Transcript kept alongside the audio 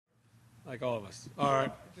like all of us. All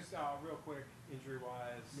right. Just real quick,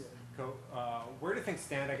 injury-wise, where do things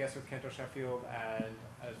stand, I guess, with Kento Sheffield and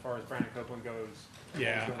as far as Brandon Copeland goes?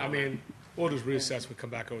 Yeah, I mean, we'll just reassess when we come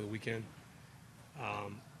back over the weekend.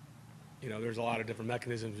 There's a lot of different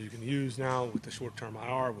mechanisms you can use now with the short-term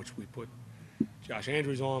IR, which we put Josh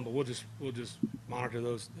Andrews on, but we'll just monitor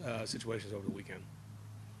those situations over the weekend.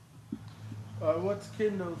 What's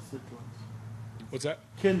Kendo's situation? What's that?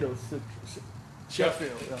 Kendo's situation.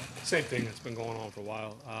 Sheffield. Yeah. Same thing that's been going on for a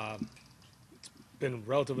while. It's been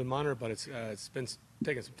relatively minor, but it's been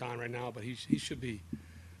taking some time right now. But he should be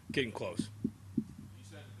getting close. You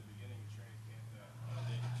said at the beginning of training camp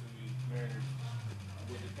that the Mariners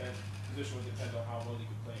position would depend on how well he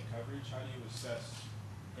could play in coverage. How do you assess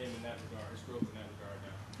him in that regard, his growth in that regard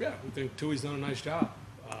now? Yeah, we think Tui's done a nice job.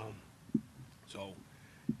 So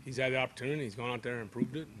he's had the opportunity. He's gone out there and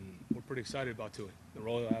proved it, and we're pretty excited about Tui, the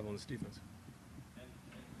role he'll have on this defense. And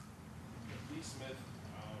Lee Smith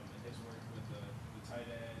and his work with the tight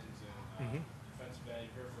ends and defensive end,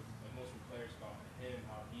 you've heard from most players about him,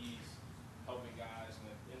 how he's helping guys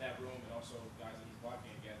in that room and also guys that he's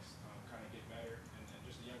blocking against kind of get better, and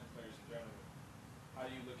just the younger players in general. How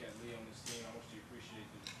do you look at Lee on this team? How much do you appreciate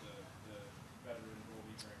the veteran role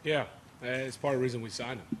he brings? Yeah, it's part of the reason we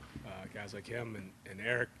signed him. Guys like him and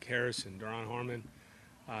Eric Harris and Duron Harmon.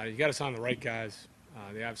 You got to sign the right guys.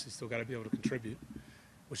 They obviously still got to be able to contribute,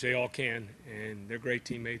 which they all can, and they're great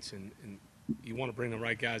teammates, and you want to bring the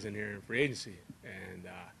right guys in here in free agency. And,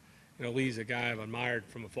 Lee's a guy I've admired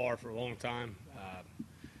from afar for a long time.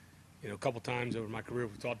 A couple times over my career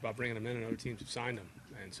we've talked about bringing him in, and other teams have signed him.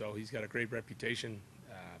 And so he's got a great reputation.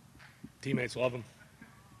 Teammates love him,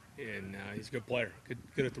 and he's a good player,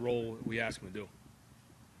 good at the role we ask him to do.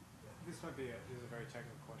 This is a very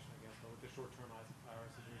technical question, I guess, but with the short-term IR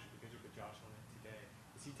situation, because you put Josh on it today,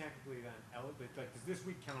 is he technically then eligible? Like, does this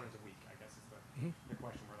week count as a week? I guess is the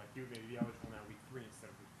question. Where you may be eligible now week 3 instead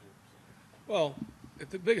of week 4. Well,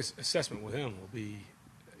 the biggest assessment with him will be,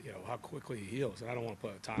 how quickly he heals, and I don't want to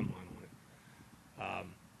put a timeline on it.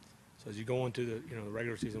 So as you go into the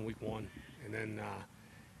regular season week 1, and then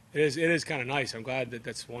it is kind of nice. I'm glad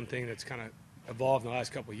that's one thing that's kind of evolved in the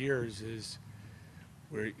last couple of years is.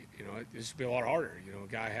 Where, this should be a lot harder.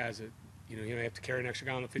 A guy has it, he may have to carry an extra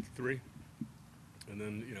guy on the 53. And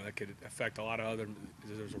then, that could affect a lot of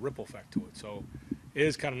there's a ripple effect to it. So it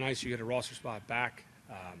is kind of nice you get a roster spot back.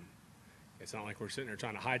 It's not like we're sitting there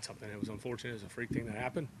trying to hide something. It was unfortunate. It was a freak thing that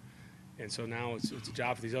happened. And so now it's a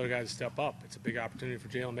job for these other guys to step up. It's a big opportunity for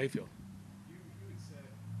Jalen Mayfield. You had said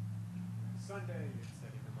Sunday, you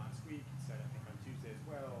said even last week, you said I think on Tuesday as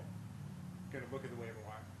well, going to look at the waiver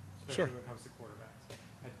wire, especially when it comes to quarterbacks.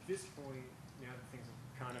 At this point, now that things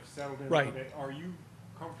have kind of settled in a little bit, are you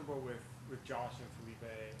comfortable with Josh and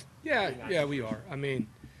Felipe? Yeah, we are. I mean,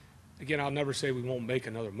 again, I'll never say we won't make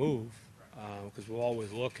another move because we'll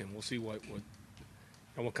always look and we'll see what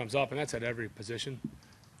comes up, and that's at every position.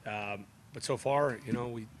 But so far,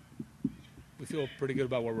 we feel pretty good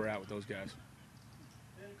about where we're at with those guys.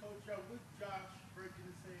 And Coach, with Josh breaking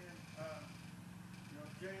his hand,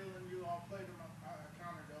 Jalen, you all played him. I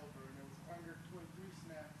counted over, and it was under 23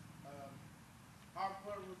 snaps. How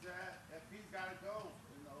important was that? If he's got to go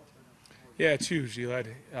in the opener. Yeah, it's huge, Eli.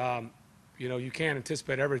 You can't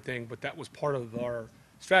anticipate everything, but that was part of our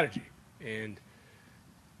strategy, and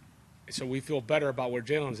so we feel better about where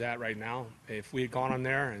Jalen's at right now. If we had gone on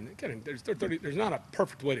there, and again, there's not a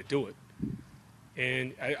perfect way to do it.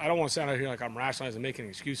 And I don't want to sound out here like I'm rationalizing and making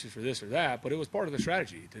excuses for this or that, but it was part of the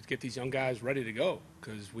strategy to get these young guys ready to go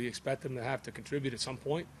because we expect them to have to contribute at some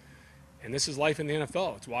point. And this is life in the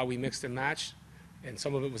NFL. It's why we mixed and matched. And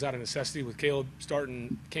some of it was out of necessity with Caleb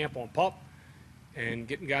starting camp on PUP and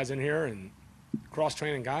getting guys in here and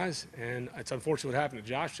cross-training guys. And it's unfortunate what happened to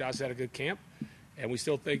Josh. Josh had a good camp, and we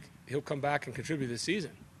still think he'll come back and contribute this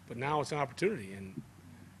season. But now it's an opportunity, and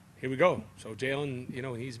here we go. So Jalen, he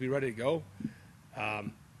needs to be ready to go.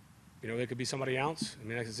 There could be somebody else. I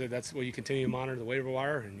mean, like I said, that's where you continue to monitor the waiver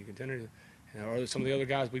wire, and you continue to, or some of the other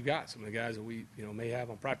guys we've got, some of the guys that we, may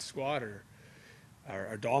have on practice squad or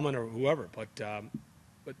Dahlman or whoever.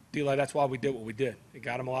 But Eli, that's why we did what we did. It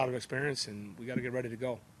got him a lot of experience, and we got to get ready to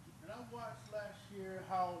go. And I watched last year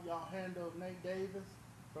how y'all handled Nate Davis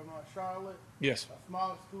from Charlotte. Yes. A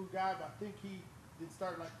smaller school guy, but I think he did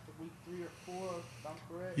start like week 3 or 4, if I'm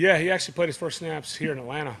correct. Yeah, he actually played his first snaps here in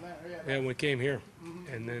Atlanta. Yeah, when we came here.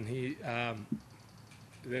 Mm-hmm. And then he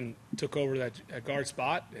then took over that guard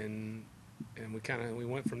spot, and we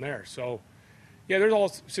went from there. So, yeah, there's all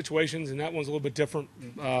situations, and that one's a little bit different.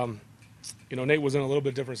 Nate was in a little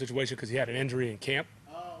bit different situation because he had an injury in camp.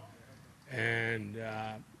 Oh, okay. And,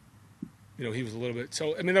 he was a little bit.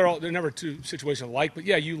 So I mean, they're never two situations alike. But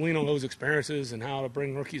yeah, you lean on those experiences and how to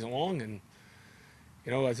bring rookies along. And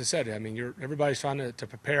as I said, I mean, everybody's trying to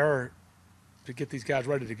prepare to get these guys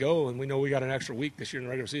ready to go. And we know we got an extra week this year in the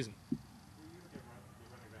regular season. When you look at the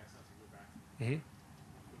running backs, not to go back to Mm-hmm.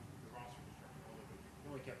 the roster construction a little bit, you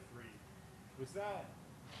only kept 3. Was that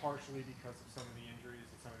partially because of some of the injuries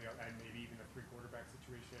and some of the, and maybe even the 3 quarterback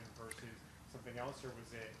situation versus something else, or was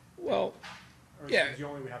it? Well, Or yeah. did you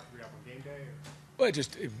only would have 3 up on game day? Or? Well,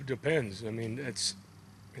 it depends. I mean, it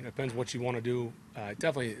depends what you want to do. It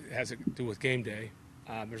definitely has to do with game day.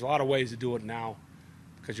 There's a lot of ways to do it now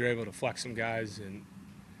because you're able to flex some guys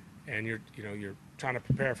and you're trying to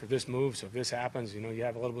prepare for this move. So if this happens, you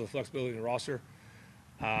have a little bit of flexibility in the roster.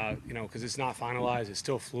 Because it's not finalized, it's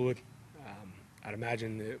still fluid. I'd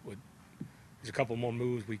imagine there's a couple more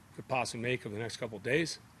moves we could possibly make over the next couple of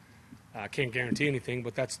days. I can't guarantee anything,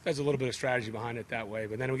 but that's a little bit of strategy behind it that way.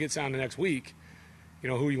 But then we get down to next week,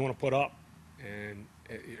 who you want to put up. And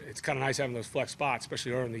it's kind of nice having those flex spots,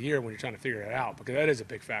 especially early in the year when you're trying to figure it out, because that is a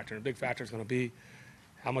big factor. And a big factor is going to be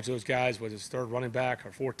how much of those guys, whether it's third running back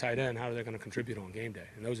or fourth tight end, how are they going to contribute on game day.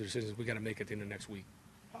 And those are decisions we got to make at the end of next week.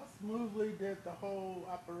 How smoothly did the whole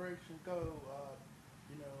operation go?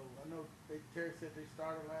 I know Terry said they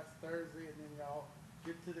started last Thursday, and then y'all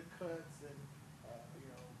get to the cuts and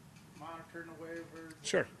monitoring the waivers.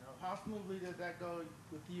 Sure. How smoothly did that go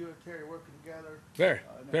with you and Terry working together?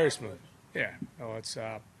 Very smooth. Yeah. No, it's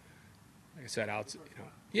like I said,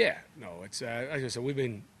 Yeah. No, it's like I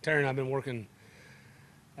said, Terry and I've been working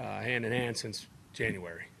hand in hand since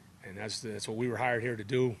January, and that's what we were hired here to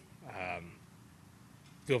do.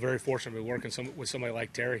 Feel very fortunate to be working with somebody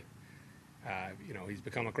like Terry. He's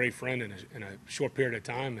become a great friend in a short period of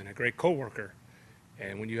time and a great coworker.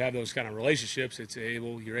 And when you have those kind of relationships,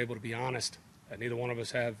 you're able to be honest. Neither one of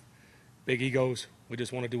us have big egos. We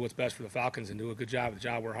just want to do what's best for the Falcons and do a good job of the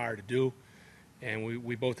job we're hired to do. And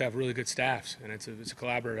we both have really good staffs, and it's a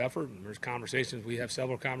collaborative effort. And there's conversations. We have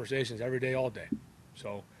several conversations every day, all day.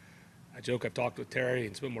 So I joke I've talked with Terry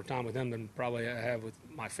and spent more time with him than probably I have with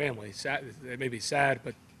my family. It may be sad,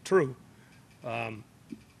 but true.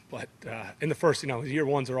 But in the first, year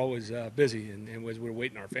ones are always busy, and as we were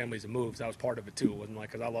waiting our families to move, that was part of it too. It wasn't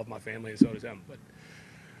like, because I love my family and so does him,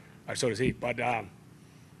 or so does he. But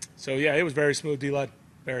so yeah, it was very smooth, D-Led,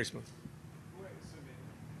 very smooth. I'm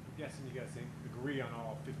guessing you guys agree on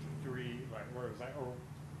all 53, like where it was like,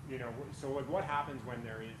 so like what happens when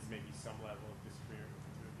there is maybe some level of disagreement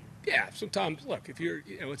with you? Yeah, sometimes look, if you're,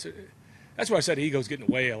 that's why I said egos get in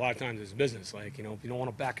the way a lot of times in business. Like, if you don't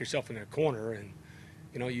want to back yourself in a corner and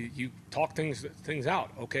you talk things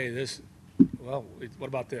out. Okay, what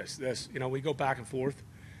about this? We go back and forth,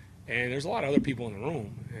 and there's a lot of other people in the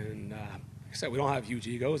room. And like I said, we don't have huge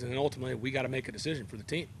egos, and then ultimately we got to make a decision for the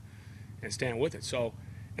team and stand with it. So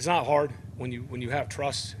it's not hard when you have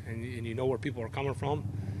trust and you know where people are coming from.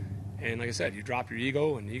 And like I said, you drop your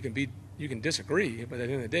ego, and you can disagree, but at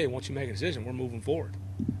the end of the day, once you make a decision, we're moving forward.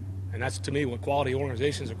 And that's, to me, what quality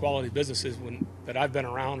organizations or quality businesses that I've been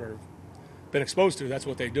around or been exposed to, that's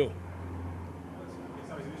what they do.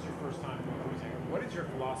 This is your first time doing music. What is your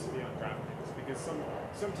philosophy on draft picks? Because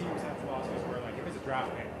some teams have philosophies where, like, if it's a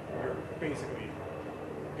draft pick, you're basically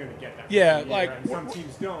going to get that. Yeah, and some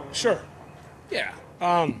teams don't. Sure. Yeah.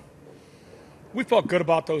 We felt good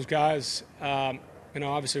about those guys.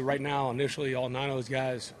 Obviously right now, initially, all 9 of those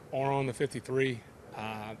guys are on the 53.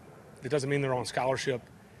 That doesn't mean they're on scholarship.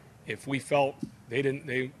 If we felt they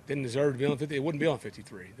didn't deserve to be on 50, they wouldn't be on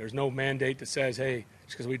 53. There's no mandate that says, hey,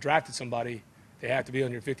 just because we drafted somebody, they have to be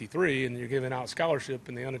on your 53, and you're giving out scholarship,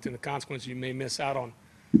 and the unintended consequences you may miss out on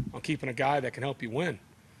keeping a guy that can help you win.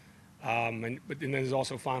 But then there's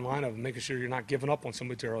also a fine line of making sure you're not giving up on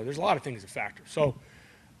somebody too early. There's a lot of things that factor. So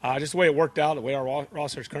just the way it worked out, the way our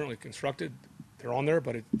roster is currently constructed, they're on there,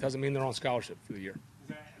 but it doesn't mean they're on scholarship for the year. Is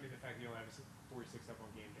that, the fact you only have 46 up on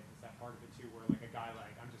game day, is that part of it too, where like a guy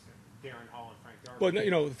like, I'm just Darren Hall and Frank Darby?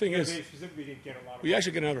 Well, the thing is, they specifically didn't get a lot of we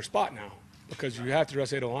actually get another spot now because you have to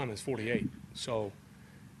dress 8 linemen is 48. So,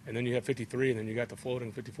 and then you have 53, and then you got the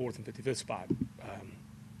floating 54th and 55th spot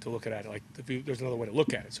to look at it. Like, there's another way to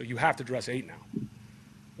look at it. So you have to dress 8 now,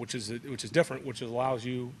 which is different, which allows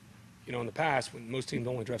you, in the past when most teams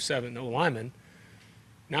only dress 7, no linemen.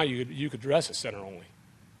 Now you could dress a center only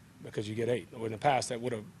because you get 8. In the past, that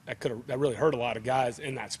really hurt a lot of guys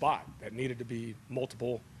in that spot that needed to be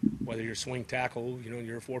multiple, whether you're swing tackle,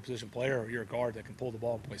 you're a 4-position player, or you're a guard that can pull the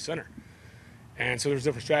ball and play center. And so there's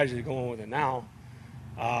different strategies going with it now.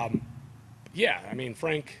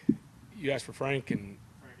 Frank, you asked for Frank and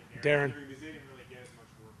Darren. Because they didn't really get as much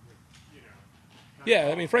work with,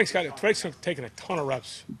 Yeah, Frank's taken a ton of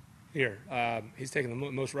reps here. He's taken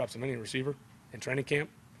the most reps of any receiver in training camp.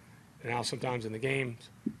 And now sometimes in the games,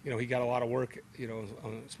 he got a lot of work,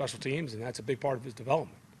 on special teams, and that's a big part of his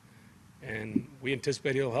development. And we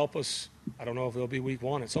anticipate he'll help us. I don't know if it'll be week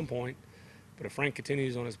 1 at some point, but if Frank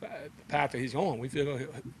continues on his path that he's on, we feel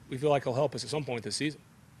like he'll help us at some point this season.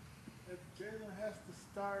 If Jalen has to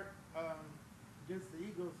start against the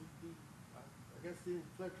Eagles, I guess the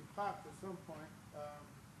inflection pops at some point.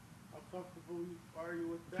 How comfortable are you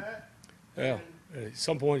with that? Yeah, at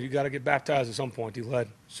some point you got to get baptized. At some point, he led.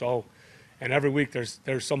 So, and every week there's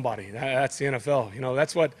somebody. That's the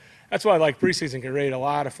NFL. That's why I like preseason can create a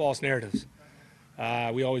lot of false narratives.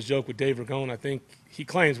 We always joke with Dave Ragone. I think he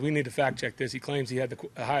claims, we need to fact check this. He claims he had the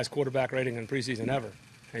highest quarterback rating in preseason ever.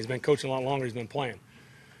 And he's been coaching a lot longer. He's been playing,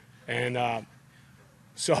 and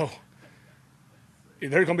so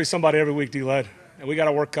there's going to be somebody every week, D-Led, and we got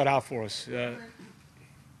our work cut out for us. In 2015,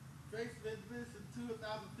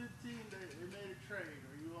 they made a trade.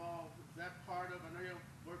 Are you all, is that part of, I know you're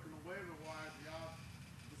working the waiver wire, y'all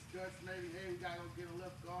discuss maybe, hey, we got to go get a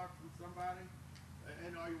left guard from somebody?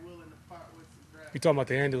 And are you willing to part with some draft? You talking about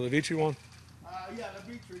the Andy Levitre one? Yeah, the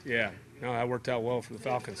Beatrice. Yeah, no, that worked out well for the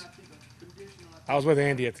Falcons. I was with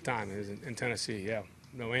Andy at the time. He was in Tennessee, yeah.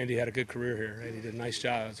 No, Andy had a good career here. Andy did a nice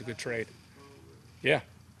job. It was a good trade. Yeah,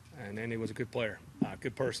 and Andy was a good player,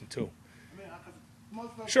 good person, too.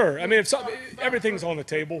 Sure. I mean, if everything's on the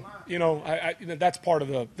table, that's part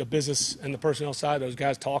of the business and the personnel side. Those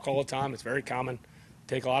guys talk all the time. It's very common.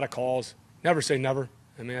 Take a lot of calls. Never say never.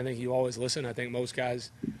 I mean, I think you always listen. I think most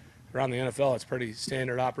guys around the NFL, it's pretty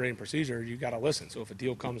standard operating procedure. You got to listen. So if a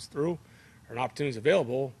deal comes through or an opportunity is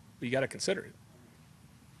available, you got to consider it.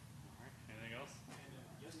 Anything else? And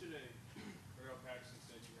yesterday, Earl Patterson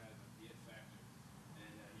said you had the it factor,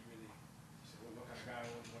 and you said, well, what kind of guy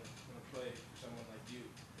would want to play for someone like you?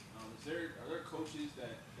 Are there coaches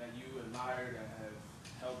that you admire that have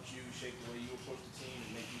helped you shape the way you approach the team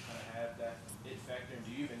and make you kind of have that it factor? And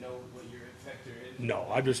do you even know what your it factor is? No,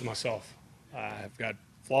 I'm just myself. I've got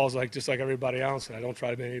flaws just like everybody else, and I don't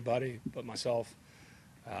try to be anybody but myself.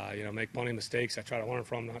 Make plenty of mistakes. I try to learn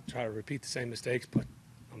from them, not try to repeat the same mistakes, but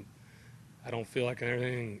I don't feel like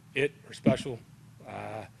anything it or special.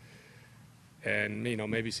 And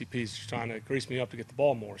maybe CP's just trying to grease me up to get the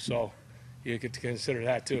ball more. So you get to consider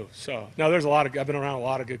that too. So no, I've been around a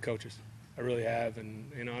lot of good coaches. I really have, and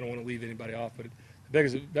I don't want to leave anybody off. But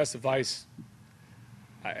the best advice,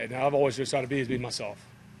 and I've always just tried to be myself,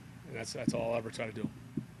 and that's all I'll ever try to do.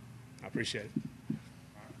 I appreciate it.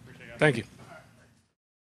 Appreciate it, guys. Thank you.